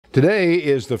Today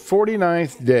is the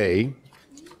 49th day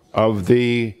of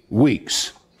the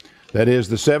weeks. That is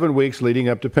the 7 weeks leading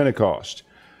up to Pentecost,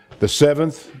 the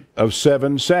 7th of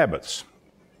 7 Sabbaths.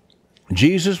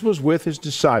 Jesus was with his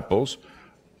disciples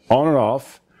on and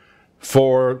off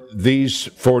for these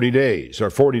 40 days, or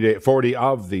 40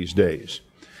 of these days.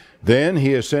 Then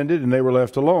he ascended and they were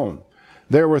left alone.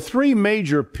 There were 3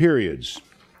 major periods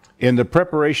in the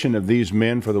preparation of these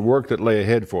men for the work that lay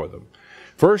ahead for them.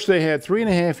 First, they had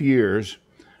 3.5 years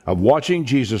of watching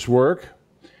Jesus work,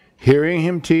 hearing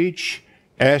him teach,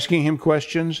 asking him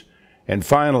questions, and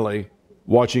finally,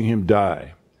 watching him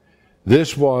die.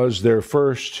 This was their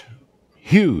first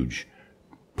huge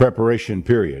preparation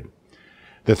period.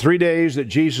 The 3 days that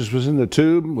Jesus was in the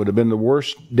tomb would have been the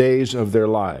worst days of their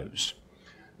lives.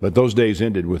 But those days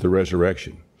ended with the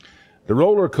resurrection. The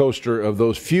roller coaster of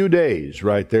those few days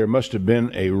right there must have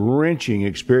been a wrenching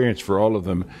experience for all of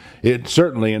them. It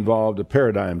certainly involved a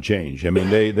paradigm change. I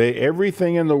mean,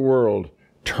 everything in the world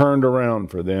turned around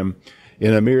for them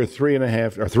in a mere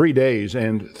 3 days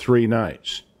and 3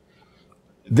 nights.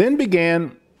 Then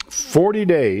began 40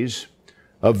 days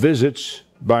of visits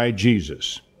by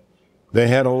Jesus. They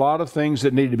had a lot of things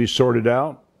that needed to be sorted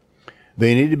out.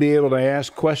 They needed to be able to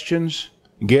ask questions,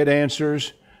 get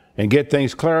answers, and get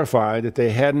things clarified that they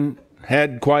hadn't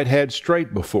quite had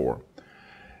straight before.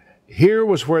 Here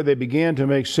was where they began to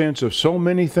make sense of so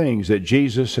many things that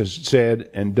Jesus has said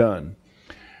and done.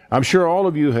 I'm sure all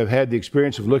of you have had the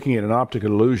experience of looking at an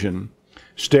optical illusion,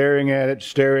 staring at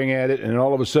it, and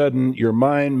all of a sudden your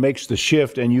mind makes the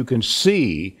shift and you can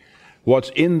see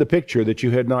what's in the picture that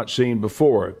you had not seen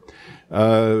before.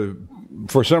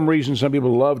 For some reason, some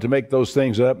people love to make those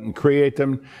things up and create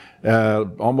them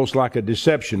almost like a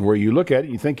deception, where you look at it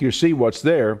and you think you see what's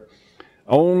there.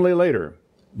 Only later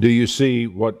do you see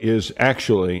what is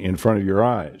actually in front of your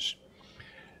eyes.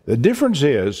 The difference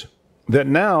is that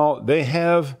now they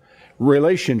have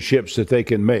relationships that they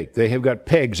can make. They have got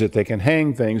pegs that they can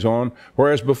hang things on,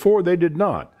 whereas before they did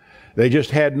not. They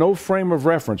just had no frame of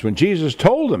reference. When Jesus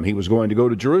told them he was going to go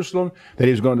to Jerusalem, that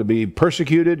he was going to be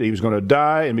persecuted, he was going to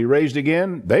die and be raised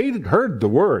again, they heard the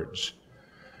words.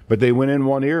 But they went in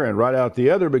one ear and right out the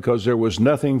other because there was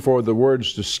nothing for the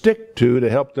words to stick to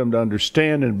help them to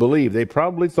understand and believe. They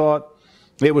probably thought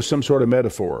it was some sort of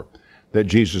metaphor that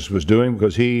Jesus was doing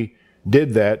because he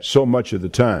did that so much of the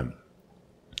time.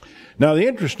 Now, the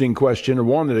interesting question, or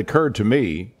one that occurred to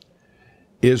me,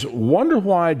 is wonder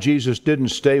why Jesus didn't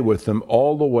stay with them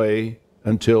all the way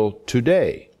until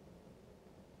today,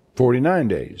 49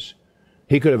 days.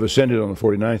 He could have ascended on the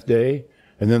 49th day,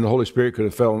 and then the Holy Spirit could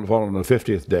have fallen on the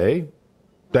 50th day.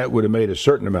 That would have made a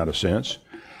certain amount of sense.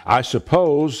 I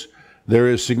suppose there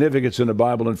is significance in the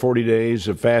Bible in 40 days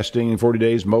of fasting. In 40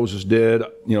 days Moses did,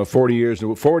 40 years.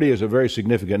 40 is a very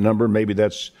significant number. Maybe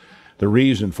that's the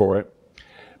reason for it.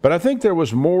 But I think there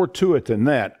was more to it than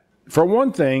that. For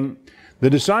one thing, the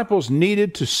disciples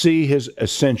needed to see his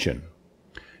ascension.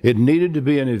 It needed to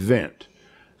be an event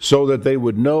so that they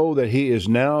would know that he is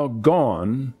now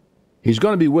gone. He's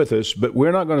going to be with us, but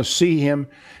we're not going to see him.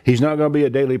 He's not going to be a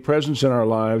daily presence in our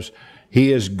lives.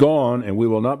 He is gone, and we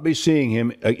will not be seeing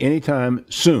him anytime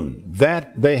soon.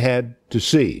 That they had to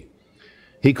see.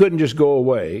 He couldn't just go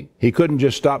away. He couldn't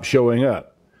just stop showing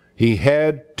up. He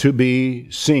had to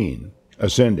be seen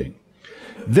ascending.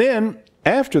 Then,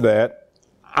 after that,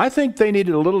 I think they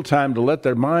needed a little time to let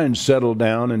their minds settle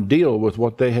down and deal with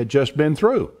what they had just been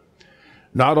through.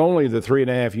 Not only the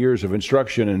 3.5 years of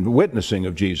instruction and witnessing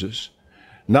of Jesus,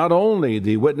 not only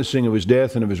the witnessing of his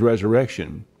death and of his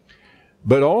resurrection,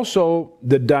 but also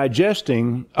the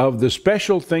digesting of the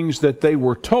special things that they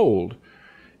were told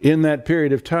in that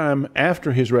period of time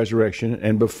after his resurrection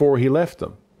and before he left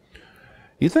them.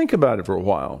 You think about it for a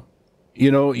while.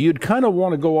 You'd kind of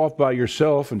want to go off by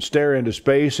yourself and stare into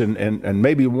space and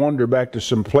maybe wander back to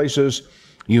some places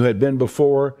you had been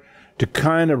before to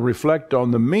kind of reflect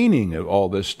on the meaning of all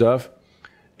this stuff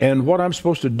and what I'm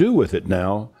supposed to do with it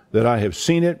now that I have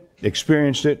seen it,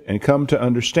 experienced it, and come to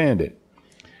understand it.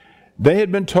 They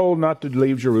had been told not to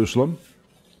leave Jerusalem,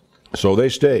 so they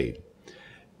stayed.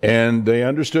 And they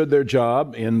understood their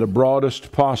job in the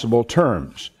broadest possible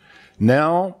terms.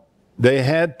 Now, they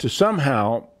had to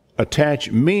somehow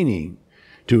attach meaning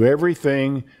to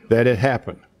everything that had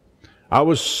happened. I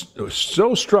was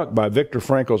so struck by Viktor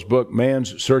Frankl's book,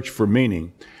 Man's Search for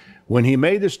Meaning, when he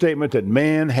made the statement that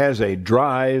man has a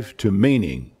drive to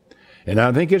meaning. And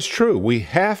I think it's true. We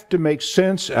have to make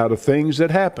sense out of things that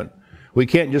happen. We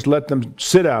can't just let them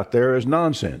sit out there as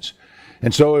nonsense.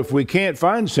 And so if we can't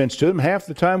find sense to them, half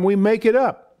the time we make it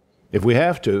up if we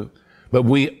have to. But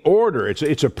we order.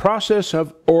 It's a process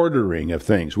of ordering of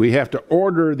things. We have to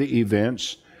order the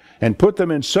events and put them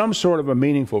in some sort of a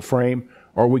meaningful frame,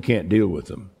 or we can't deal with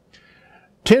them.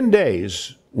 10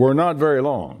 days were not very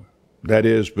long. That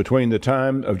is, between the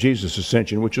time of Jesus'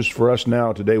 ascension, which is for us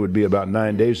now today would be about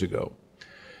 9 days ago.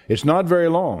 It's not very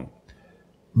long.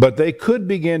 But they could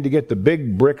begin to get the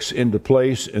big bricks into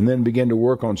place and then begin to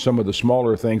work on some of the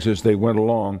smaller things as they went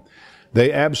along.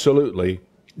 They absolutely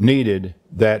needed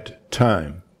that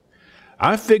time.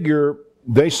 I figure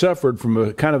they suffered from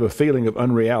a kind of a feeling of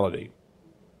unreality.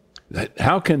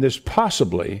 How can this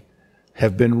possibly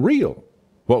have been real,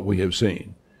 what we have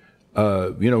seen?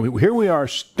 Here we are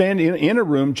standing in a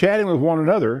room chatting with one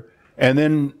another, and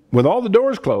then with all the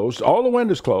doors closed, all the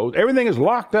windows closed, everything is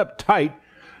locked up tight,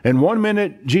 and 1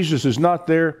 minute Jesus is not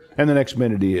there, and the next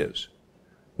minute he is.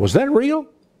 Was that real?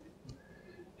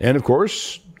 And of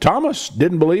course, Thomas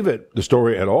didn't believe the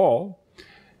story at all.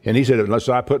 And he said, unless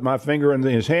I put my finger in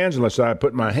his hands, unless I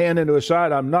put my hand into his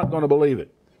side, I'm not going to believe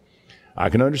it. I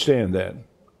can understand that.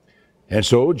 And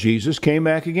so Jesus came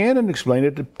back again and explained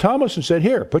it to Thomas and said,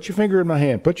 here, put your finger in my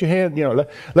hand, put your hand,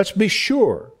 let's be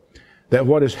sure that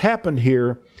what has happened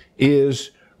here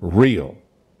is real.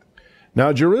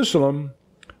 Now, Jerusalem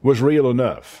was real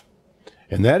enough.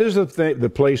 And that is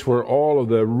the place where all of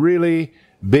the really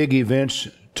big events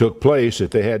took place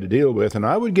that they had to deal with. And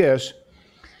I would guess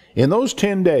in those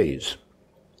 10 days,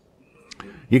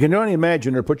 you can only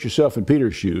imagine or put yourself in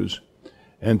Peter's shoes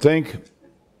and think,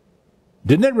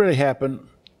 didn't that really happen?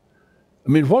 I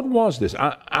mean, what was this?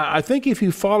 I think if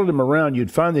you followed him around,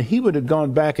 you'd find that he would have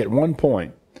gone back at one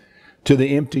point to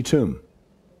the empty tomb.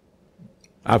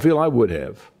 I feel I would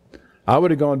have. I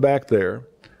would have gone back there.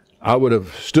 I would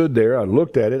have stood there, I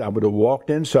looked at it, I would have walked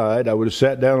inside, I would have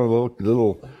sat down on a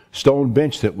little stone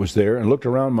bench that was there and looked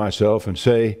around myself and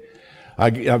say,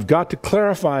 I've got to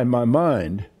clarify in my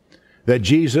mind that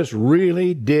Jesus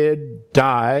really did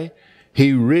die.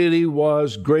 He really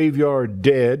was graveyard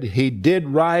dead. He did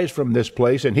rise from this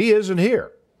place, and he isn't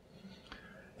here.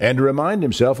 And to remind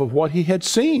himself of what he had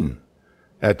seen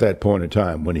at that point in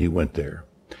time when he went there.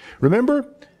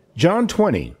 Remember, John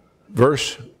 20,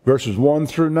 verses 1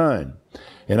 through 9.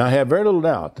 And I have very little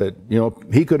doubt that,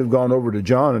 he could have gone over to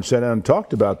John and sat down and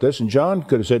talked about this, and John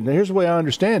could have said, now here's the way I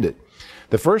understand it.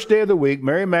 The first day of the week,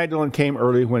 Mary Magdalene came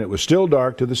early when it was still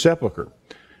dark to the sepulchre.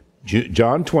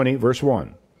 John 20, verse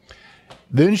 1.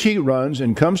 Then she runs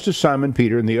and comes to Simon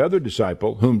Peter and the other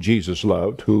disciple, whom Jesus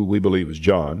loved, who we believe is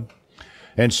John,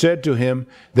 and said to him,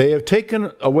 they have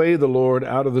taken away the Lord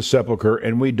out of the sepulchre,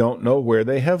 and we don't know where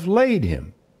they have laid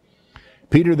him.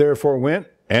 Peter therefore went,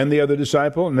 and the other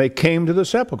disciple, and they came to the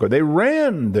sepulchre. They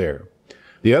ran there.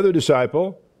 The other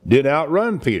disciple did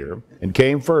outrun Peter and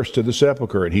came first to the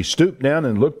sepulchre. And he stooped down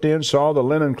and looked in, saw the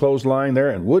linen clothes lying there,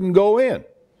 and wouldn't go in.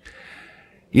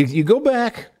 You go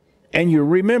back and you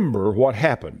remember what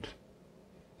happened.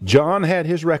 John had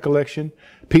his recollection.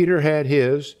 Peter had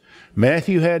his.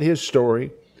 Matthew had his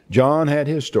story. John had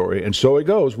his story. And so it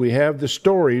goes. We have the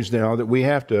stories now that we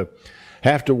have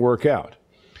to work out.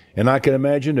 And I can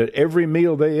imagine that every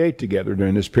meal they ate together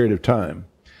during this period of time,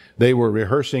 they were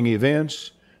rehearsing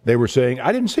events. They were saying,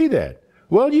 I didn't see that.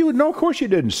 Well, no, of course you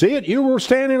didn't see it. You were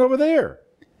standing over there.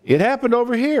 It happened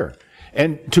over here.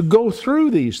 And to go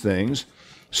through these things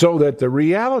so that the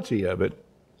reality of it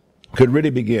could really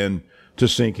begin to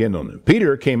sink in on them.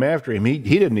 Peter came after him. He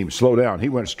didn't even slow down. He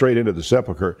went straight into the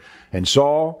sepulchre and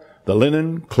saw the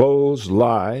linen clothes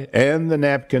lie, and the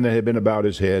napkin that had been about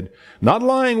his head, not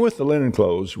lying with the linen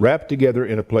clothes, wrapped together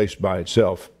in a place by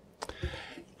itself.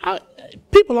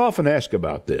 People often ask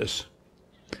about this,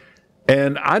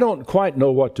 and I don't quite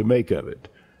know what to make of it.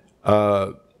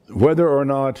 Whether or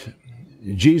not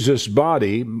Jesus'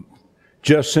 body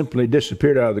just simply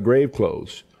disappeared out of the grave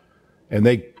clothes, and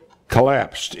they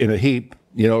collapsed in a heap,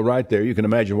 right there. You can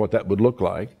imagine what that would look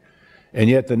like.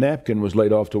 And yet the napkin was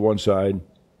laid off to one side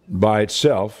by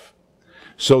itself,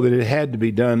 so that it had to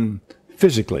be done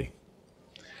physically.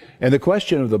 And the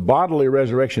question of the bodily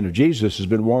resurrection of Jesus has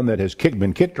been one that has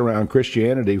been kicked around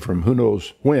Christianity from who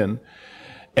knows when.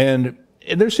 And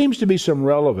there seems to be some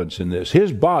relevance in this.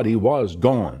 His body was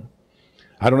gone.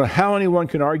 I don't know how anyone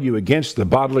can argue against the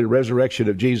bodily resurrection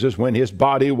of Jesus when his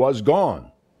body was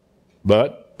gone.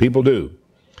 But people do.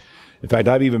 In fact,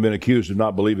 I've even been accused of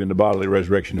not believing in the bodily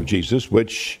resurrection of Jesus,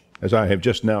 which, as I have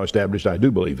just now established, I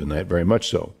do believe in that, very much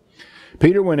so.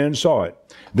 Peter went in and saw it.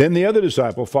 Then the other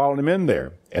disciple followed him in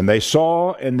there, and they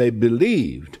saw and they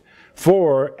believed,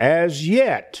 for as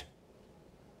yet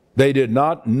they did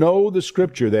not know the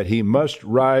scripture that he must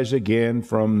rise again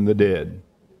from the dead.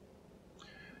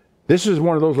 This is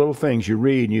one of those little things you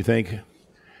read and you think,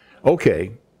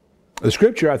 Okay, the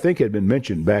scripture I think had been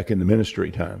mentioned back in the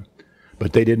ministry time,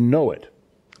 but they didn't know it.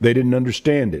 They didn't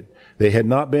understand it. They had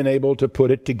not been able to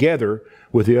put it together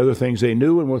with the other things they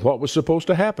knew and with what was supposed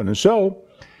to happen. And so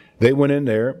they went in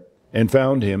there and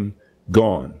found him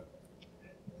gone.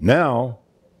 Now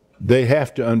they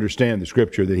have to understand the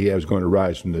scripture that he was going to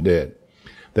rise from the dead.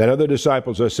 That other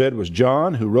disciple, as I said, was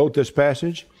John, who wrote this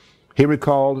passage. He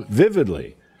recalled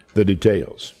vividly the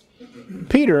details.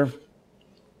 Peter,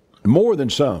 more than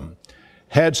some,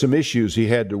 had some issues he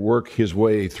had to work his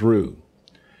way through.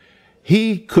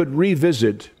 He could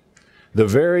revisit the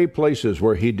very places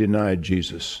where he denied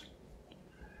Jesus.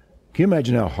 Can you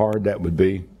imagine how hard that would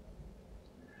be?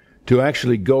 To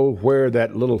actually go where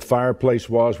that little fireplace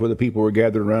was, where the people were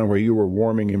gathered around, where you were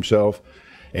warming yourself,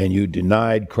 and you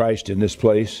denied Christ in this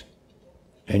place,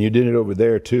 and you did it over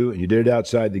there too, and you did it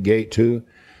outside the gate too.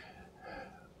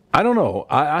 I don't know.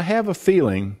 I have a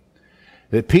feeling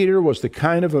that Peter was the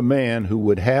kind of a man who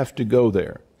would have to go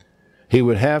there. He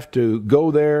would have to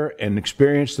go there and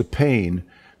experience the pain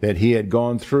that he had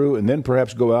gone through, and then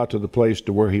perhaps go out to the place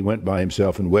to where he went by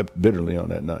himself and wept bitterly on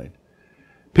that night.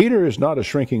 Peter is not a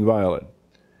shrinking violet.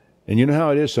 And you know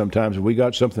how it is sometimes when we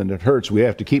got something that hurts, we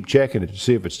have to keep checking it to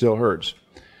see if it still hurts.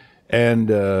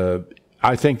 And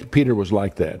I think that Peter was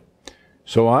like that.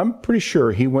 So I'm pretty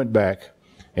sure he went back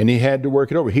and he had to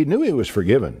work it over. He knew he was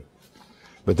forgiven.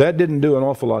 But that didn't do an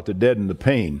awful lot to deaden the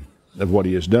pain of what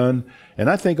he has done. And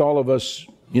I think all of us,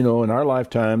 you know, in our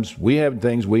lifetimes, we have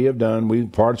things we have done,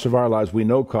 parts of our lives, we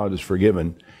know God is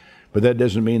forgiven. But that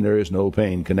doesn't mean there is no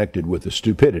pain connected with the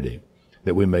stupidity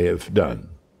that we may have done.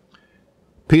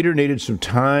 Peter needed some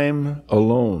time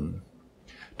alone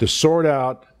to sort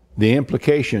out the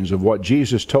implications of what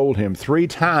Jesus told him 3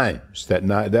 times that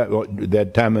night,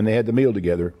 that time when they had the meal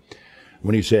together,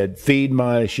 when he said, "Feed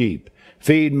my sheep,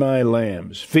 feed my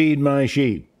lambs, feed my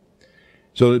sheep."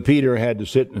 So that Peter had to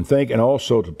sit and think, and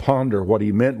also to ponder what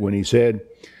he meant when he said,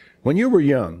 when you were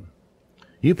young,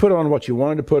 you put on what you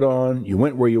wanted to put on, you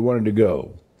went where you wanted to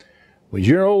go. When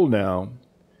you're old now,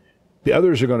 the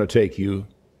others are going to take you,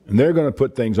 and they're going to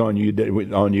put things on you,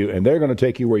 and they're going to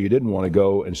take you where you didn't want to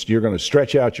go, and you're going to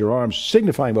stretch out your arms,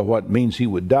 signifying by what means he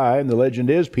would die. And the legend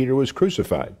is Peter was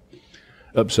crucified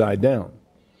upside down.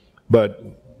 But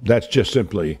that's just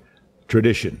simply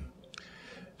tradition.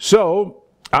 So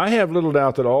I have little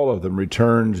doubt that all of them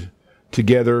returned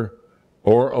together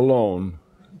or alone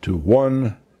to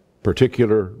one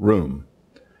particular room.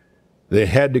 They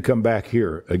had to come back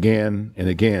here again and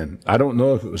again. I don't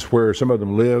know if it was where some of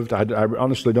them lived. I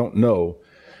honestly don't know.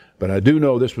 But I do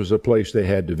know this was a place they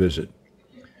had to visit.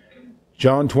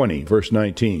 John 20, verse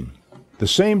 19. The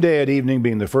same day at evening,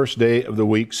 being the first day of the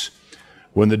weeks,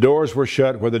 when the doors were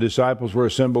shut where the disciples were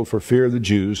assembled for fear of the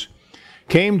Jews,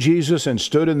 came Jesus and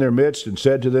stood in their midst and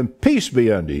said to them, "Peace be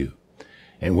unto you."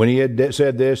 And when he had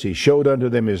said this, he showed unto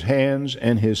them his hands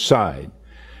and his side.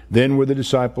 Then were the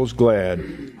disciples glad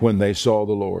when they saw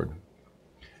the Lord.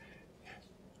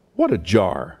 What a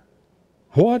jar.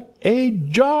 What a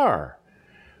jar.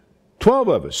 12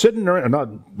 of us sitting around,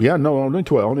 only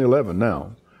 12, only 11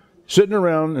 now. Sitting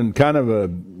around in kind of a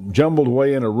jumbled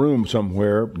way in a room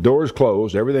somewhere, doors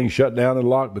closed, everything shut down and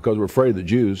locked because we're afraid of the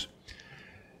Jews.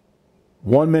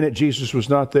 1 minute Jesus was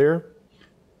not there,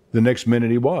 the next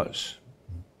minute he was.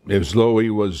 It was as though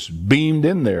he was beamed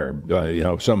in there,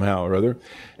 somehow or other.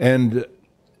 And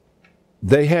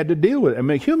they had to deal with it. I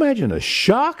mean, can you imagine a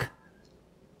shock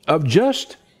of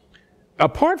just,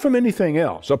 apart from anything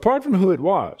else, apart from who it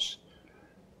was,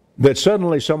 that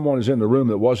suddenly someone is in the room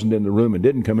that wasn't in the room and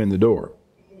didn't come in the door?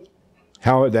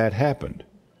 How had that happened?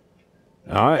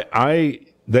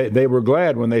 They were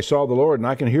glad when they saw the Lord, and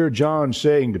I can hear John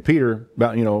saying to Peter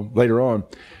about, later on,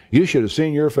 "You should have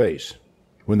seen your face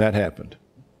when that happened."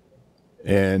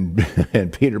 And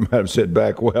Peter might have said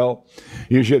back, "Well,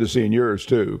 you should have seen yours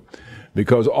too,"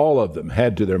 because all of them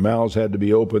their mouths had to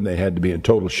be open. They had to be in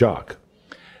total shock.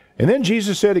 And then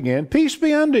Jesus said again, "Peace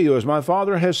be unto you, as my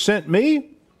Father has sent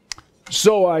me,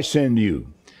 so I send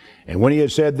you." And when he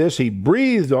had said this, he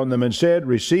breathed on them and said,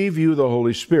 "Receive you the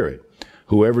Holy Spirit.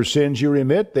 Whoever sins you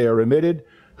remit, they are remitted.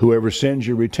 Whoever sins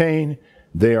you retain,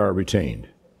 they are retained."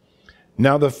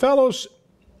 Now the fellows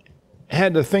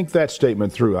had to think that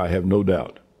statement through, I have no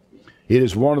doubt. It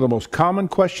is one of the most common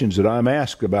questions that I'm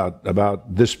asked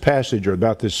about this passage or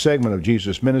about this segment of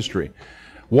Jesus' ministry.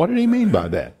 What did he mean by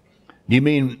that? Do you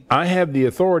mean I have the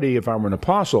authority, if I'm an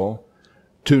apostle,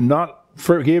 to not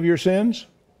forgive your sins?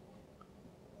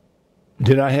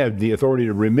 Did I have the authority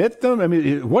to remit them? I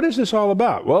mean, what is this all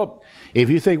about? Well, if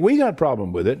you think we got a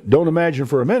problem with it, don't imagine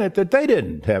for a minute that they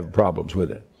didn't have problems with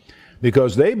it.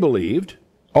 Because they believed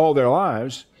all their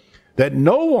lives that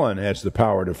no one has the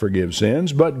power to forgive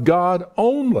sins but God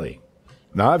only.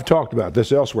 Now, I've talked about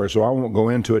this elsewhere, so I won't go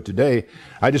into it today.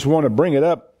 I just want to bring it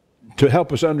up to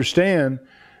help us understand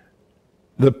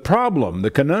the problem,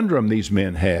 the conundrum these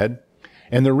men had,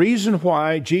 and the reason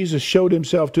why Jesus showed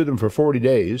himself to them for 40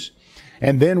 days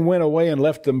and then went away and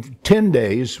left them 10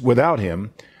 days without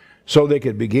him so they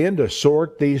could begin to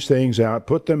sort these things out,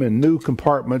 put them in new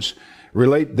compartments,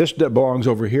 relate this belongs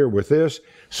over here with this,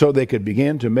 so they could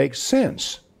begin to make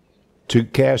sense, to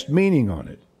cast meaning on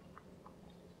it.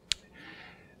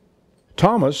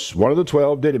 Thomas, one of the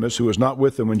 12, Didymus, who was not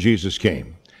with them when Jesus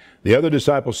came. The other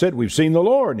disciples said, "We've seen the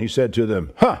Lord." And he said to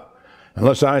them,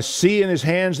 "Unless I see in his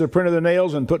hands the print of the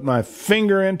nails and put my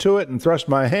finger into it and thrust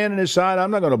my hand in his side, I'm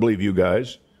not going to believe you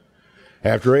guys."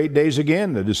 After 8 days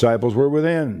again, the disciples were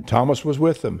within. Thomas was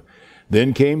with them.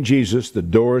 Then came Jesus, the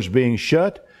doors being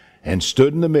shut, and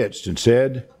stood in the midst and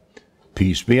said,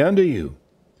 "Peace be unto you."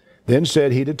 Then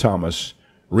said he to Thomas,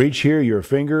 "Reach here your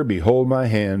finger, behold my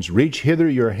hands. Reach hither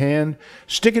your hand,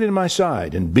 stick it in my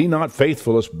side, and be not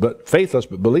faithless,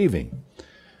 but believing."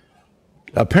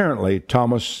 Apparently,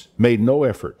 Thomas made no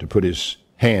effort to put his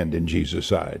hand in Jesus'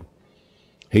 side.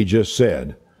 He just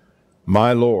said,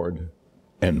 "My Lord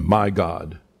and my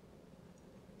God."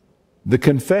 The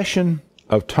confession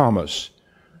of Thomas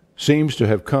seems to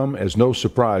have come as no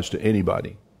surprise to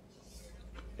anybody.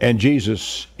 And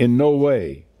Jesus in no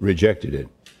way rejected it.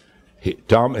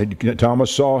 Thomas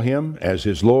saw him as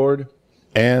his Lord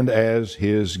and as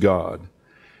his God.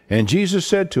 And Jesus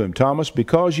said to him, "Thomas,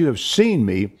 because you have seen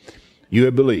me, you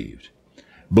have believed.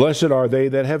 Blessed are they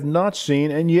that have not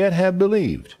seen and yet have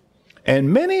believed."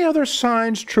 And many other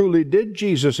signs truly did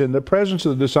Jesus in the presence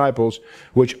of the disciples,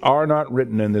 which are not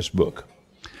written in this book.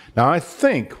 Now, I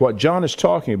think what John is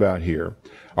talking about here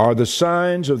are the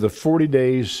signs of the 40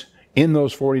 days, in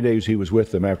those 40 days he was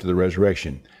with them after the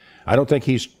resurrection. I don't think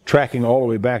he's tracking all the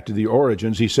way back to the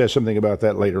origins. He says something about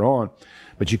that later on.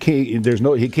 But he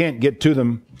can't get to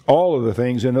them, all of the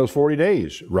things in those 40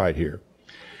 days right here.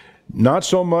 Not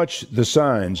so much the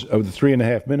signs of the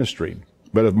 3.5 ministry,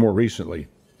 but of more recently.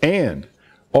 And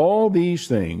all these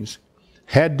things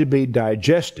had to be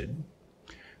digested.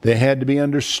 They had to be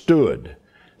understood.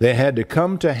 They had to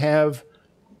come to have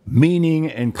meaning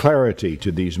and clarity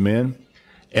to these men.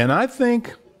 And I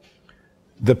think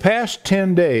the past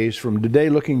 10 days from today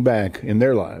looking back in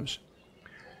their lives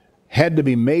had to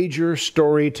be major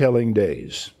storytelling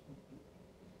days.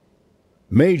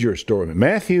 Major story.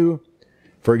 Matthew,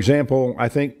 for example, I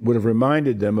think would have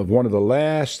reminded them of one of the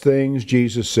last things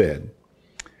Jesus said.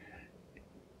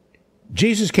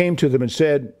 Jesus came to them and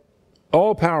said,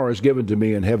 "All power is given to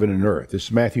me in heaven and earth." This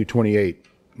is Matthew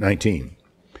 28:19.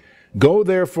 "Go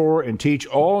therefore and teach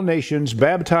all nations,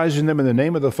 baptizing them in the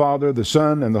name of the Father, the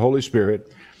Son, and the Holy Spirit.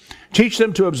 Teach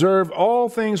them to observe all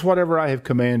things whatever I have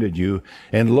commanded you.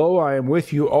 And lo, I am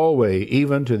with you always,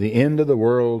 even to the end of the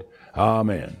world.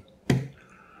 Amen."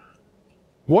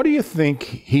 What do you think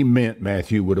he meant,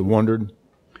 Matthew would have wondered?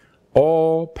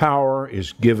 All power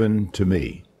is given to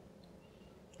me.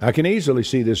 I can easily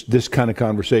see this kind of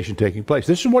conversation taking place.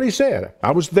 This is what he said.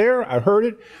 I was there, I heard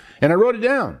it, and I wrote it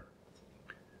down.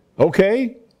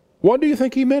 Okay, what do you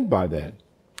think he meant by that?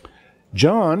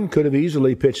 John could have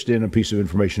easily pitched in a piece of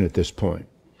information at this point.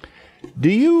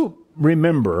 Do you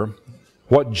remember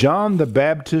what John the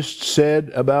Baptist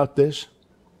said about this?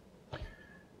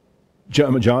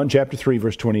 John chapter 3,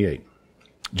 verse 28.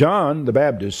 John the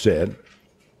Baptist said,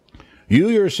 "You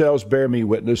yourselves bear me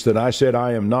witness that I said,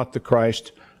 I am not the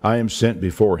Christ, I am sent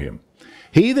before him.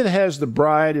 He that has the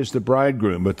bride is the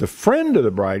bridegroom, but the friend of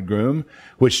the bridegroom,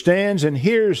 which stands and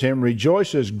hears him,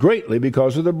 rejoices greatly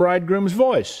because of the bridegroom's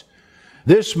voice.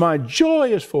 This my joy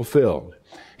is fulfilled."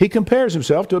 He compares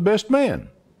himself to a best man.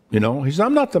 He says,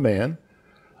 "I'm not the man.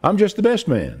 I'm just the best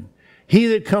man. He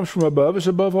that comes from above is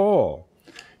above all.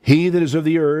 He that is of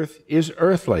the earth is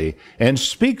earthly, and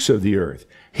speaks of the earth.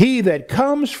 He that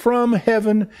comes from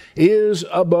heaven is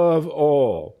above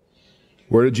all."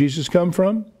 Where did Jesus come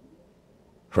from?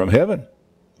 From heaven,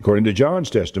 according to John's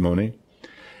testimony.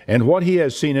 And what he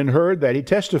has seen and heard, that he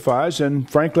testifies, and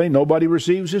frankly, nobody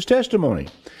receives his testimony.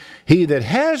 He that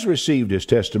has received his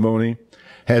testimony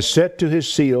has set to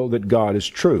his seal that God is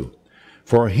true.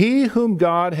 For he whom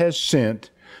God has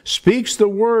sent speaks the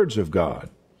words of God.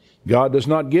 God does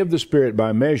not give the Spirit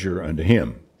by measure unto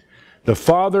him. The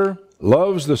Father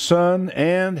loves the Son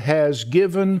and has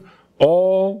given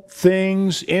all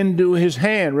things into his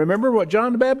hand. Remember what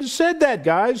John the Baptist said that,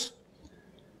 guys.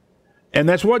 And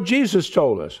that's what Jesus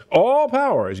told us. All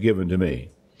power is given to me.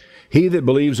 He that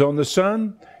believes on the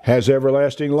Son has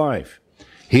everlasting life.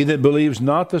 He that believes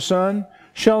not the Son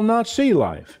shall not see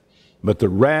life, but the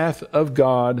wrath of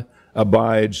God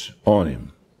abides on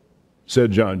him,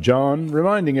 said John. John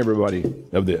reminding everybody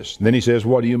of this. And then he says,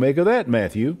 what do you make of that,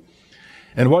 Matthew?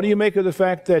 And what do you make of the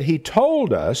fact that he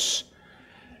told us,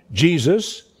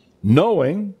 Jesus,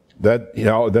 knowing that,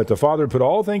 that the Father put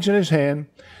all things in his hand,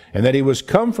 and that he was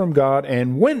come from God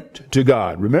and went to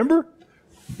God. Remember?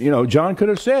 John could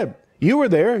have said, you were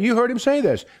there, you heard him say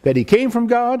this, that he came from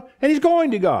God and he's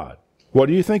going to God. What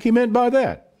do you think he meant by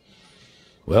that?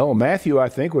 Well, Matthew, I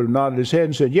think, would have nodded his head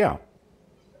and said, yeah,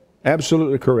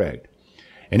 absolutely correct.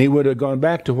 And he would have gone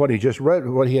back to what he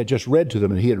had just read to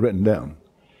them and he had written down.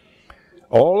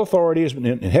 All authority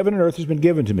in heaven and earth has been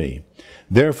given to me.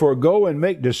 Therefore go and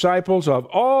make disciples of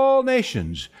all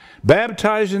nations,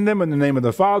 baptizing them in the name of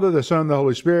the Father, the Son, and the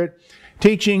Holy Spirit,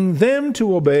 teaching them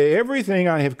to obey everything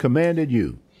I have commanded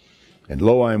you. And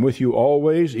lo, I am with you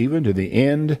always, even to the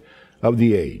end of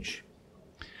the age.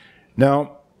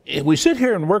 Now, if we sit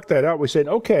here and work that out, we said,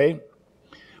 okay,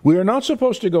 we are not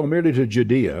supposed to go merely to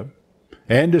Judea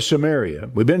and to Samaria.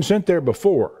 We've been sent there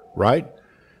before, right?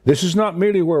 This is not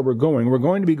merely where we're going. We're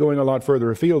going to be going a lot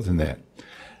further afield than that.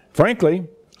 Frankly,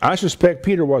 I suspect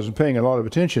Peter wasn't paying a lot of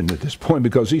attention at this point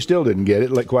because he still didn't get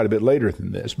it quite a bit later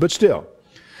than this. But still,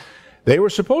 they were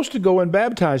supposed to go and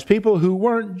baptize people who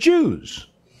weren't Jews,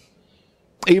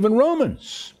 even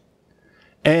Romans.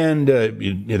 And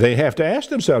they have to ask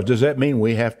themselves, does that mean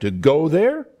we have to go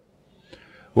there?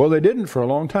 Well, they didn't for a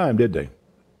long time, did they?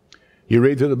 You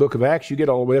read through the book of Acts, you get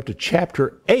all the way up to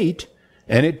chapter 8,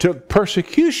 and it took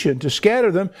persecution to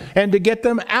scatter them and to get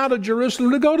them out of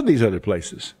Jerusalem to go to these other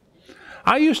places.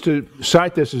 I used to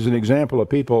cite this as an example of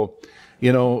people,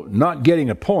 not getting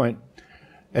a point.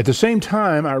 At the same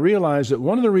time, I realized that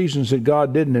one of the reasons that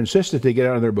God didn't insist that they get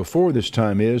out of there before this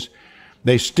time is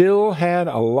they still had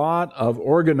a lot of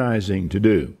organizing to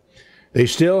do. They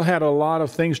still had a lot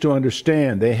of things to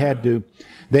understand. They had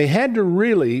to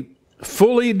really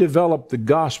fully develop the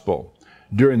gospel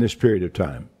during this period of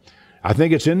time. I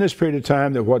think it's in this period of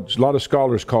time that what a lot of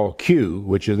scholars call Q,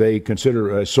 which they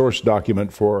consider a source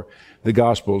document for the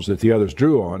Gospels that the others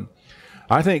drew on.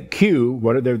 I think Q,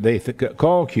 what they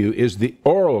call Q, is the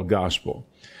oral gospel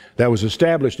that was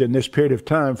established in this period of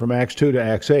time from Acts 2 to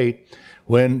Acts 8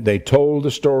 when they told the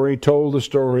story, and told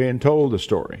the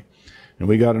story. And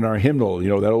we got in our hymnal,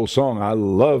 that old song, I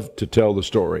love to tell the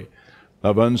story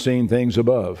of unseen things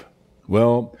above.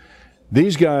 Well,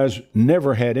 these guys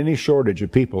never had any shortage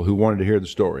of people who wanted to hear the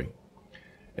story.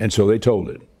 And so they told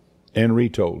it, and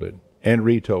retold it, and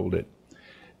retold it.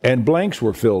 And blanks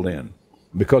were filled in,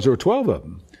 because there were 12 of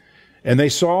them. And they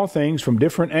saw things from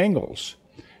different angles.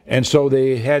 And so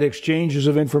they had exchanges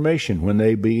of information when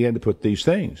they began to put these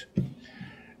things.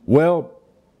 Well,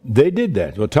 they did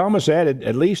that. Well, Thomas added,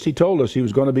 at least he told us he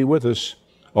was going to be with us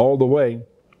all the way.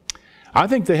 I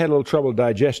think they had a little trouble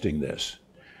digesting this.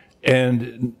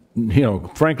 And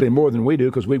frankly, more than we do,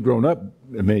 because we've grown up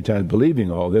many times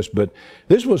believing all this, but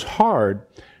this was hard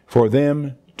for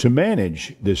them to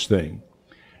manage this thing.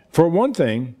 For one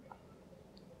thing,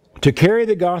 to carry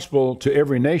the gospel to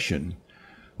every nation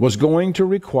was going to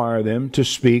require them to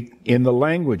speak in the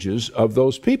languages of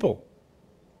those people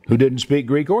who didn't speak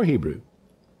Greek or Hebrew.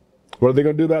 What are they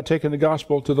going to do about taking the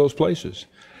gospel to those places?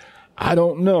 I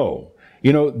don't know.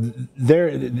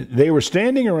 They were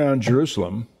standing around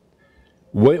Jerusalem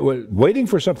waiting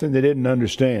for something they didn't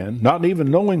understand, not even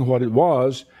knowing what it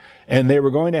was, and they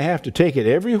were going to have to take it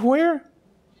everywhere?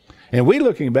 And we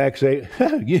looking back say,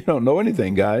 you don't know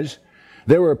anything, guys.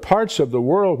 There were parts of the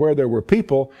world where there were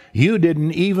people you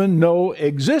didn't even know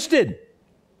existed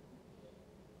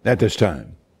at this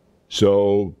time.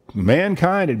 So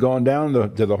mankind had gone down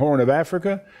to the Horn of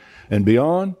Africa and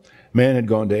beyond. Man had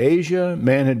gone to Asia.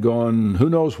 Man had gone who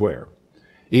knows where,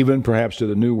 even perhaps to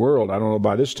the New World. I don't know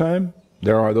by this time.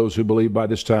 There are those who believe by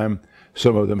this time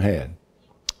some of them had.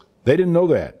 They didn't know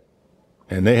that,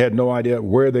 and they had no idea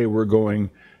where they were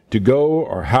going to go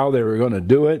or how they were going to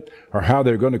do it or how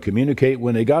they were going to communicate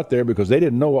when they got there, because they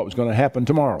didn't know what was going to happen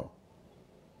tomorrow.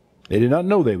 They did not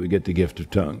know they would get the gift of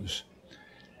tongues.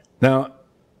 Now,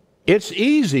 it's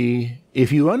easy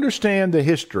if you understand the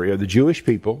history of the Jewish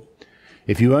people,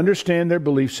 if you understand their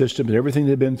belief system and everything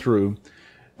they've been through,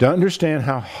 to understand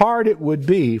how hard it would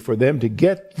be for them to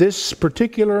get this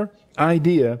particular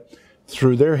idea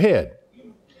through their head.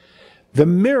 The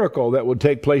miracle that would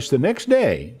take place the next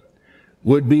day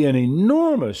would be an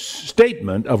enormous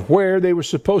statement of where they were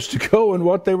supposed to go and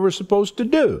what they were supposed to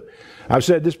do. I've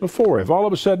said this before. If all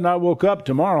of a sudden I woke up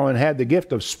tomorrow and had the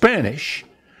gift of Spanish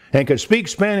and could speak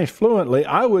Spanish fluently,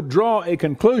 I would draw a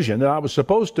conclusion that I was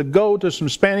supposed to go to some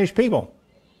Spanish people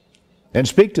and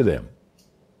speak to them.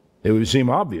 It would seem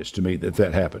obvious to me that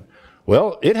that happened.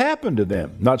 Well, it happened to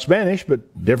them. Not Spanish,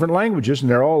 but different languages, and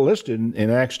they're all listed in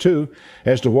Acts 2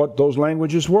 as to what those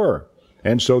languages were.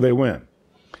 And so they went.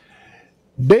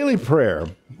 Daily prayer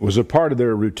was a part of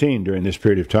their routine during this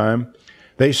period of time.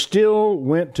 They still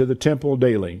went to the temple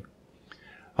daily.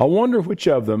 I wonder which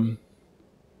of them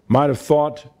might have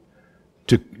thought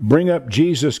to bring up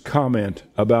Jesus' comment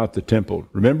about the temple.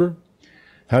 Remember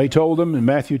how he told them in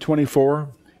Matthew 24,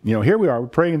 here we are, we're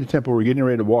praying in the temple, we're getting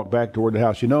ready to walk back toward the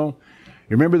house. You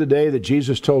remember the day that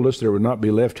Jesus told us there would not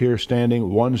be left here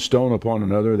standing one stone upon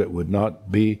another that would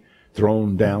not be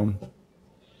thrown down?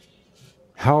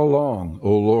 How long,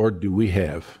 O Lord, do we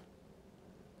have?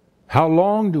 How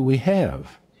long do we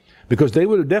have? Because they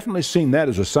would have definitely seen that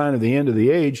as a sign of the end of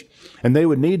the age, and they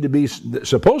would need to be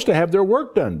supposed to have their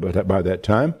work done by that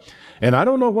time. And I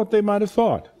don't know what they might have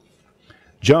thought.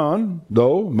 John,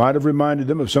 though, might have reminded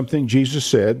them of something Jesus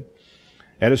said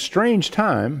at a strange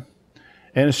time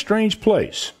and a strange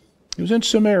place. He was in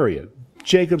Samaria,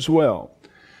 Jacob's well.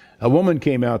 A woman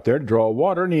came out there to draw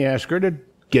water, and he asked her to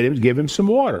give him some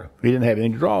water. He didn't have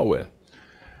anything to draw with.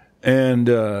 And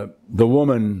the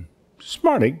woman,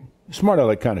 smart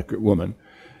aleck kind of woman,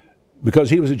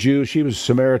 because he was a Jew, she was a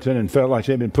Samaritan, and felt like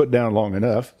they'd been put down long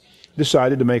enough,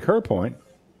 decided to make her point.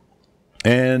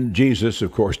 And Jesus,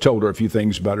 of course, told her a few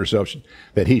things about herself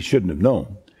that he shouldn't have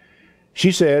known.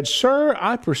 She said, "Sir,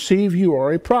 I perceive you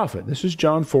are a prophet." This is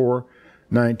John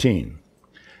 4:19.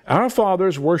 "Our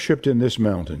fathers worshipped in this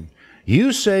mountain.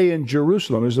 You say in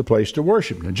Jerusalem is the place to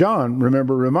worship." Now, John,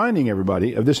 remember, reminding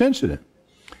everybody of this incident.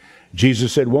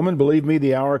 Jesus said, "Woman, believe me,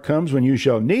 the hour comes when you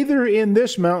shall neither in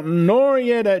this mountain nor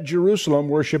yet at Jerusalem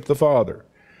worship the Father."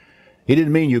 He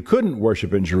didn't mean you couldn't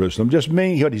worship in Jerusalem. Just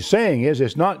mean what he's saying is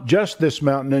it's not just this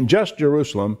mountain and just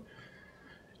Jerusalem.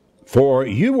 For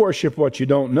you worship what you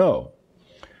don't know.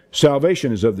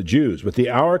 Salvation is of the Jews, but the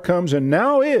hour comes and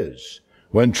now is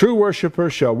when true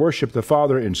worshipers shall worship the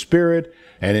Father in spirit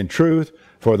and in truth,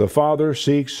 for the Father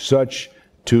seeks such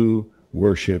to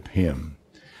worship him.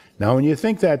 Now, when you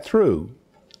think that through,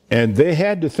 and they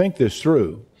had to think this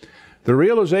through, the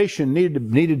realization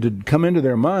needed to come into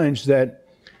their minds that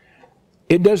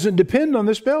it doesn't depend on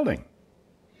this building.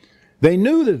 They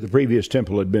knew that the previous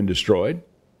temple had been destroyed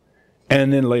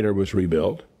and then later was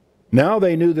rebuilt. Now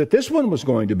they knew that this one was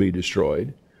going to be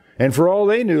destroyed and for all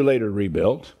they knew later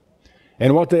rebuilt.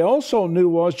 And what they also knew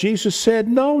was Jesus said,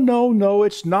 no,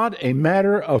 it's not a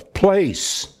matter of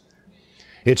place.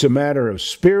 It's a matter of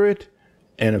spirit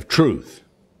and of truth.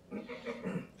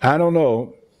 I don't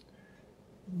know.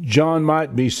 John might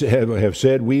have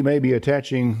said, we may be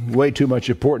attaching way too much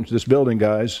importance to this building,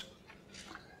 guys.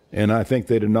 And I think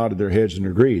they'd have nodded their heads and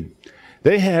agreed.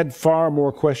 They had far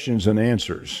more questions than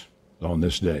answers on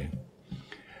this day.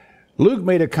 Luke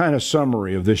made a kind of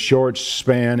summary of this short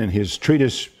span in his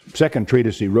second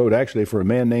treatise he wrote, actually, for a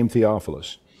man named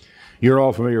Theophilus. You're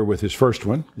all familiar with his first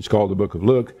one. It's called the Book of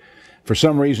Luke. For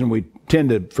some reason, we tend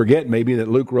to forget maybe that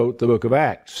Luke wrote the Book of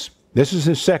Acts. This is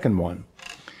his second one.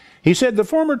 He said, "The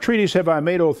former treatise have I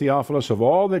made, O Theophilus, of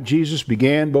all that Jesus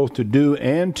began both to do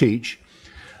and teach,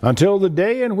 until the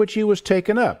day in which he was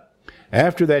taken up.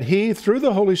 After that he, through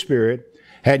the Holy Spirit,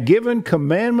 had given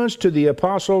commandments to the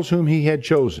apostles whom he had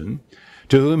chosen,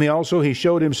 to whom he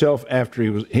showed himself after he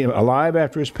was alive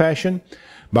after his passion,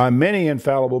 by many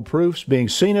infallible proofs, being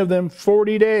seen of them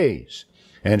 40 days,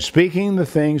 and speaking the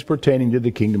things pertaining to the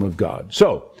kingdom of God."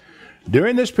 So,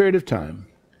 during this period of time,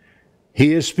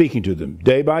 he is speaking to them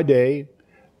day by day.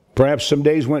 Perhaps some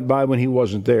days went by when he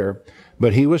wasn't there,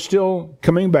 but he was still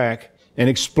coming back and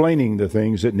explaining the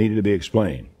things that needed to be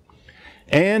explained.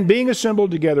 "And being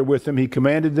assembled together with them, he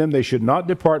commanded them they should not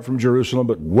depart from Jerusalem,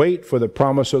 but wait for the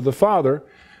promise of the Father,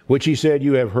 which he said,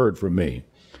 you have heard from me.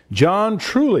 John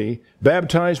truly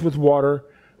baptized with water,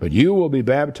 but you will be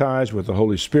baptized with the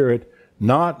Holy Spirit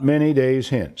not many days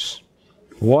hence."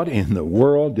 What in the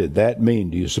world did that mean,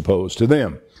 do you suppose, to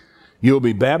them? You'll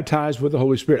be baptized with the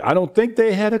Holy Spirit. I don't think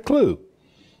they had a clue.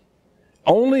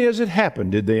 Only as it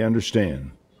happened did they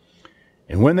understand.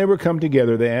 And when they were come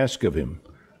together, they asked of him,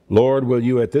 "Lord, will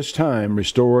you at this time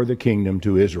restore the kingdom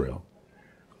to Israel?"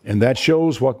 And that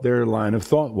shows what their line of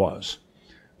thought was.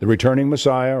 The returning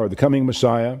Messiah, or the coming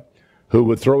Messiah, who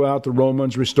would throw out the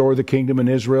Romans, restore the kingdom in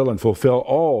Israel, and fulfill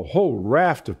whole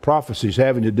raft of prophecies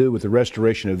having to do with the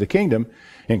restoration of the kingdom,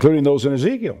 including those in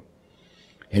Ezekiel.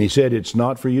 And he said, it's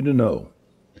not for you to know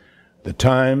the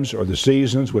times or the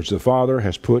seasons which the Father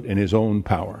has put in his own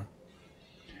power.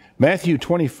 Matthew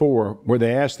 24, where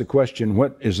they ask the question,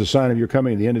 what is the sign of your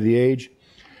coming at the end of the age?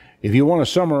 If you want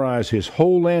to summarize his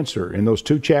whole answer in those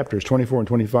two chapters, 24 and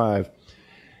 25,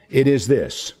 it is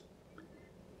this: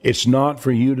 it's not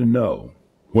for you to know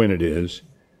when it is.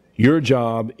 Your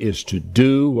job is to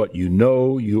do what you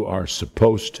know you are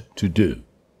supposed to do.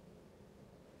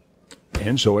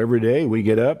 And so every day we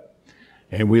get up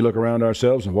and we look around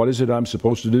ourselves and what is it I'm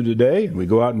supposed to do today? And we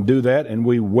go out and do that and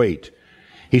we wait.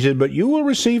 He said, but you will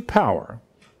receive power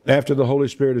after the Holy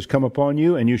Spirit has come upon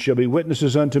you, and you shall be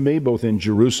witnesses unto me both in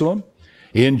Jerusalem,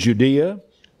 in Judea,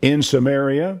 in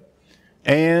Samaria,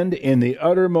 and in the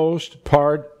uttermost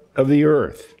part of the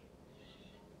earth.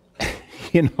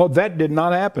 You know, that did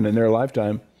not happen in their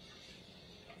lifetime.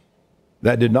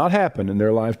 That did not happen in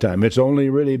their lifetime. It's only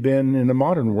really been in the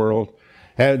modern world,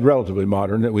 and relatively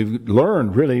modern, that we've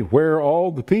learned really where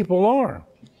all the people are.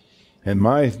 And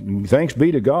my thanks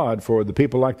be to God for the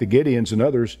people like the Gideons and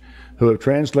others who have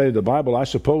translated the Bible, I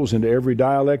suppose, into every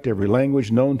dialect, every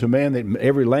language known to man,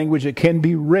 every language that can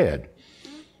be read,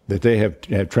 that they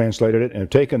have translated it and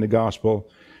have taken the gospel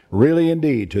really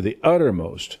indeed to the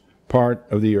uttermost part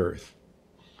of the earth.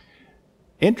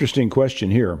 Interesting question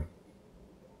here.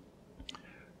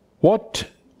 What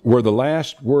were the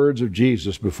last words of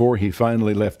Jesus before he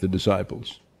finally left the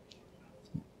disciples?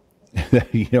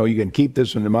 You know, you can keep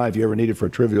this one in mind if you ever need it for a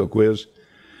trivial quiz.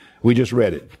 We just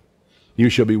read it. You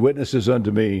shall be witnesses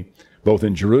unto me, both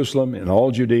in Jerusalem, in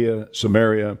all Judea,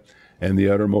 Samaria, and the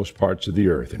uttermost parts of the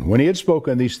earth. And when he had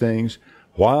spoken these things,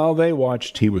 while they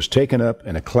watched, he was taken up,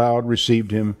 and a cloud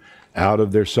received him out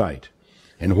of their sight.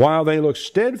 And while they looked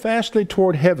steadfastly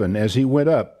toward heaven as he went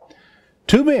up,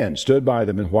 two men stood by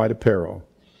them in white apparel.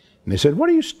 And they said, what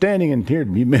are you standing in here,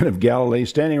 you men of Galilee,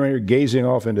 standing right here gazing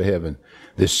off into heaven?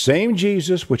 This same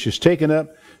Jesus which is taken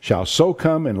up shall so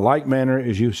come in like manner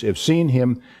as you have seen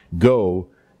him go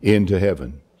into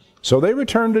heaven. So they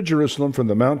returned to Jerusalem from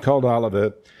the mount called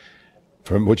Olivet,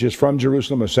 which is from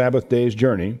Jerusalem a Sabbath day's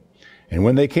journey. And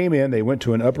when they came in, they went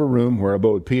to an upper room where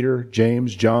abode Peter,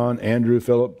 James, John, Andrew,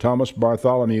 Philip, Thomas,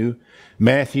 Bartholomew,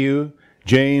 Matthew,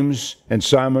 James, and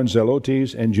Simon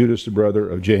Zelotes, and Judas the brother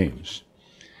of James.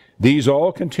 These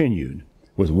all continued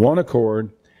with one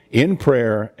accord in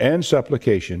prayer and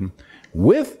supplication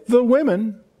with the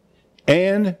women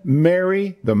and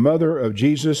Mary, the mother of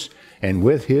Jesus, and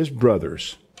with his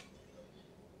brothers.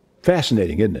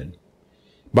 Fascinating, isn't it?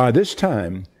 By this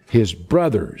time, his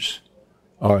brothers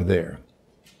are there.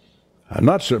 I'm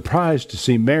not surprised to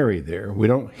see Mary there. We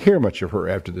don't hear much of her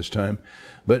after this time,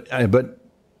 but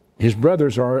his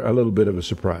brothers are a little bit of a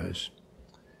surprise.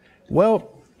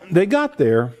 Well, they got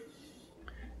there,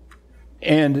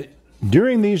 and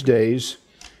during these days,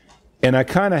 and I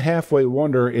kind of halfway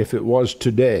wonder if it was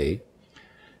today,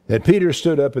 that Peter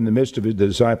stood up in the midst of the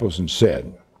disciples and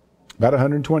said, about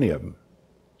 120 of them,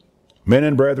 men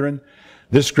and brethren,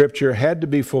 this scripture had to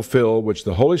be fulfilled, which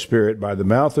the Holy Spirit, by the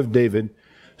mouth of David,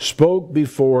 spoke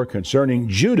before concerning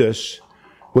Judas,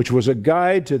 which was a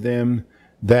guide to them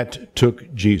that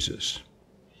took Jesus.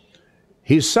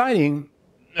 He's citing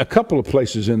a couple of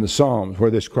places in the Psalms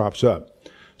where this crops up.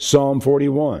 Psalm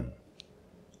 41,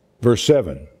 verse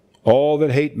 7. All that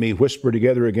hate me whisper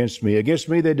together against me. Against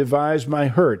me they devise my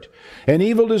hurt. An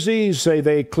evil disease, say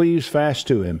they, cleaves fast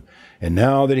to him. And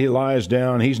now that he lies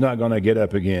down, he's not going to get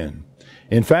up again.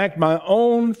 In fact, my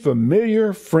own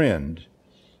familiar friend,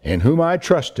 in whom I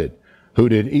trusted, who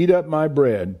did eat up my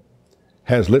bread,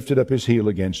 has lifted up his heel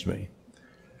against me.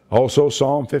 Also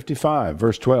Psalm 55,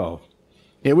 verse 12.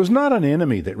 It was not an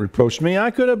enemy that reproached me. I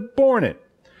could have borne it.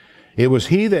 It was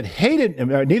he that hated,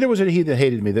 neither was it he that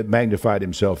hated me that magnified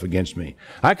himself against me.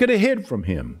 I could have hid from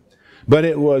him. But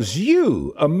it was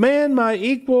you, a man my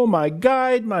equal, my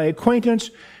guide, my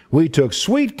acquaintance. We took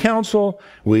sweet counsel.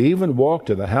 We even walked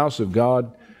to the house of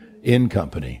God in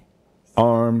company,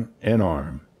 arm in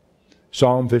arm.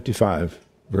 Psalm 55,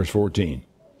 verse 14.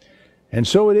 And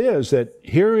so it is that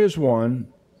here is one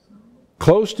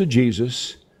close to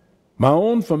Jesus, my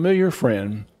own familiar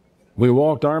friend. We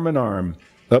walked arm in arm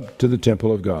up to the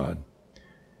temple of God.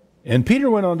 And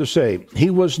Peter went on to say, he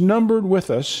was numbered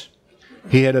with us.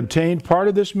 He had obtained part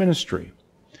of this ministry.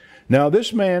 Now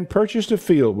this man purchased a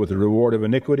field with the reward of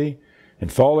iniquity, and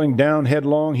falling down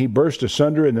headlong, he burst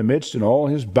asunder in the midst, and all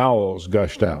his bowels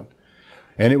gushed out.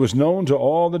 And it was known to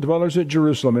all the dwellers at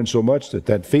Jerusalem, insomuch that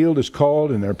that field is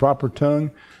called in their proper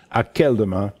tongue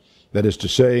Akeldama, that is to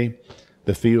say,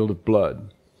 the field of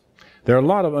blood. There are a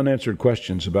lot of unanswered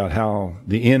questions about how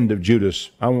the end of Judas.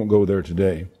 I won't go there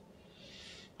today.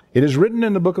 It is written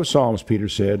in the book of Psalms, Peter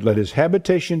said, let his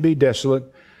habitation be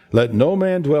desolate, let no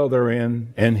man dwell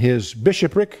therein, and his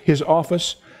bishopric, his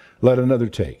office, let another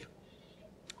take.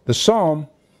 The psalm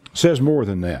says more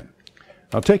than that.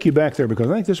 I'll take you back there because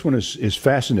I think this one is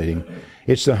fascinating.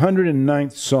 It's the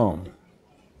 109th Psalm,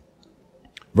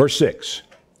 verse 6.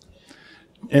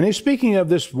 And he's speaking of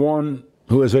this one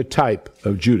who is a type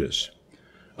of Judas.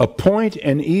 Appoint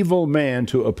an evil man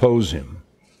to oppose him.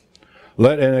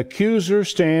 Let an accuser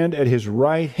stand at his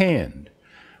right hand.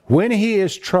 When he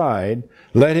is tried,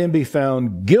 let him be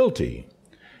found guilty,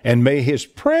 and may his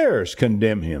prayers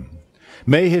condemn him.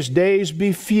 May his days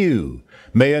be few.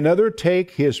 May another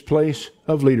take his place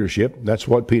of leadership. That's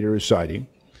what Peter is citing.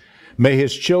 May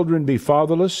his children be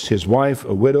fatherless, his wife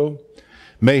a widow.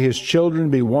 May his children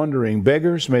be wandering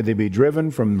beggars. May they be driven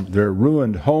from their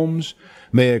ruined homes.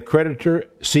 May a creditor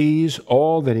seize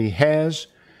all that he has.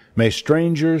 May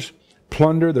strangers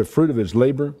plunder the fruit of his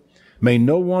labor. May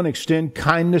no one extend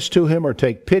kindness to him or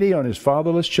take pity on his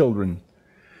fatherless children.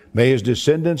 May his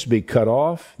descendants be cut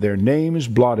off, their names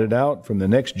blotted out from the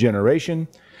next generation.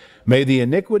 May the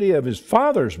iniquity of his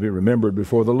fathers be remembered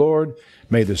before the Lord.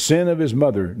 May the sin of his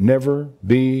mother never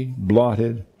be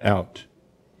blotted out.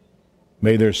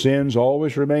 May their sins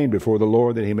always remain before the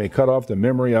Lord, that he may cut off the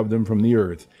memory of them from the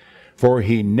earth. For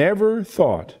he never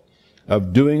thought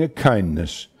of doing a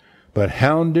kindness, but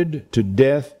hounded to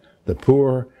death the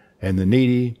poor and the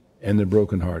needy and the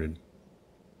brokenhearted.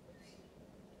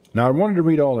 Now, I wanted to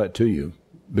read all that to you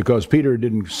because Peter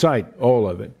didn't cite all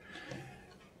of it.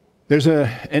 There's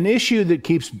an issue that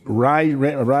keeps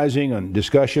rising on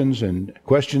discussions and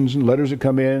questions and letters that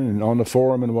come in and on the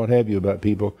forum and what have you about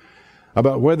people,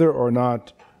 about whether or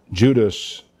not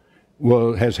Judas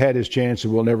has had his chance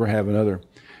and will never have another.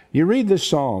 You read this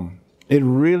psalm, it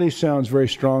really sounds very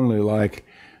strongly like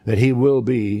that he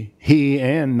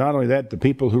and not only that, the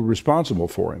people who are responsible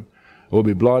for him will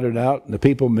be blotted out. The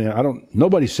people,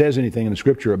 nobody says anything in the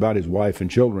scripture about his wife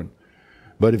and children,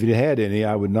 but if he had any,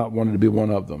 I would not want it to be one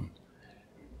of them.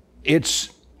 It's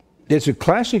a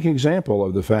classic example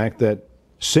of the fact that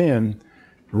sin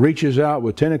reaches out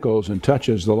with tentacles and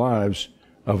touches the lives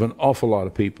of an awful lot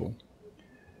of people.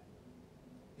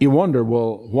 You wonder,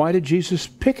 well, why did Jesus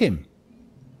pick him?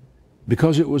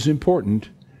 Because it was important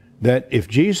that if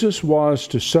Jesus was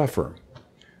to suffer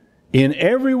in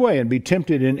every way and be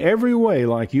tempted in every way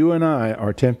like you and I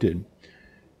are tempted,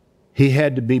 he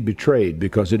had to be betrayed,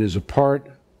 because it is a part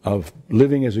of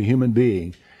living as a human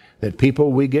being that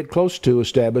people we get close to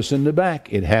stab us in the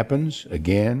back. It happens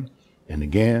again and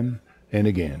again and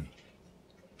again.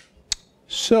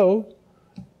 So,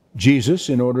 Jesus,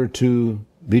 in order to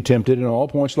be tempted in all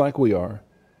points like we are,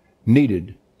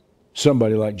 needed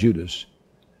somebody like Judas.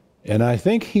 And I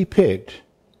think he picked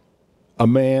a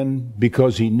man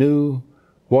because he knew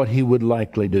what he would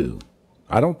likely do.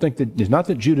 I don't think that, it's not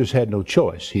that Judas had no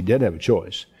choice. He did have a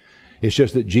choice. It's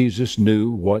just that Jesus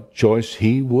knew what choice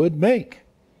he would make.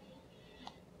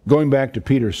 Going back to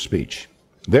Peter's speech.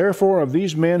 Therefore, of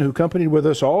these men who companied with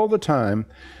us all the time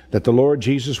that the Lord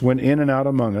Jesus went in and out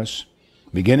among us,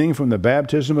 beginning from the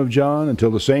baptism of John until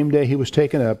the same day he was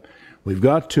taken up, we've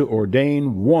got to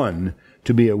ordain one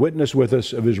to be a witness with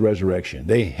us of his resurrection.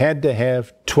 They had to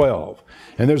have 12.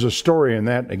 And there's a story in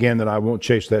that, again, that I won't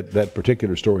chase that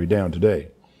particular story down today.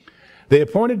 They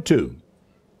appointed 2.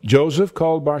 Joseph,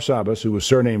 called Barsabbas, who was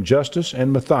surnamed Justus,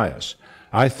 and Matthias.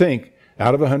 I think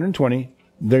out of 120,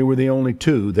 they were the only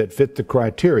 2 that fit the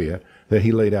criteria that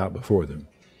he laid out before them.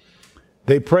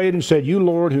 They prayed and said, You,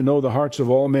 Lord, who know the hearts of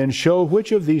all men, show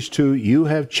which of these 2 you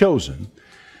have chosen,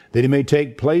 that he may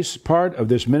take part of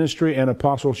this ministry and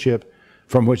apostleship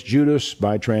from which Judas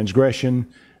by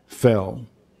transgression fell,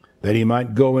 that he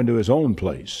might go into his own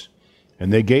place.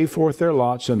 And they gave forth their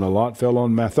lots, and the lot fell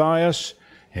on Matthias,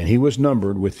 and he was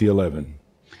numbered with the 11.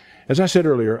 As I said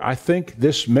earlier, I think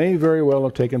this may very well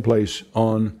have taken place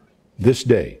on this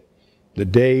day, the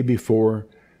day before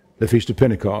the Feast of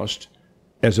Pentecost,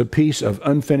 as a piece of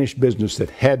unfinished business that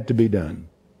had to be done.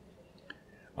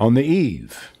 On the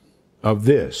eve of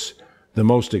this, the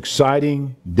most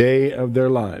exciting day of their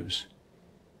lives,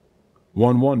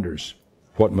 one wonders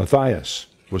what Matthias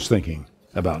was thinking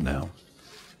about now.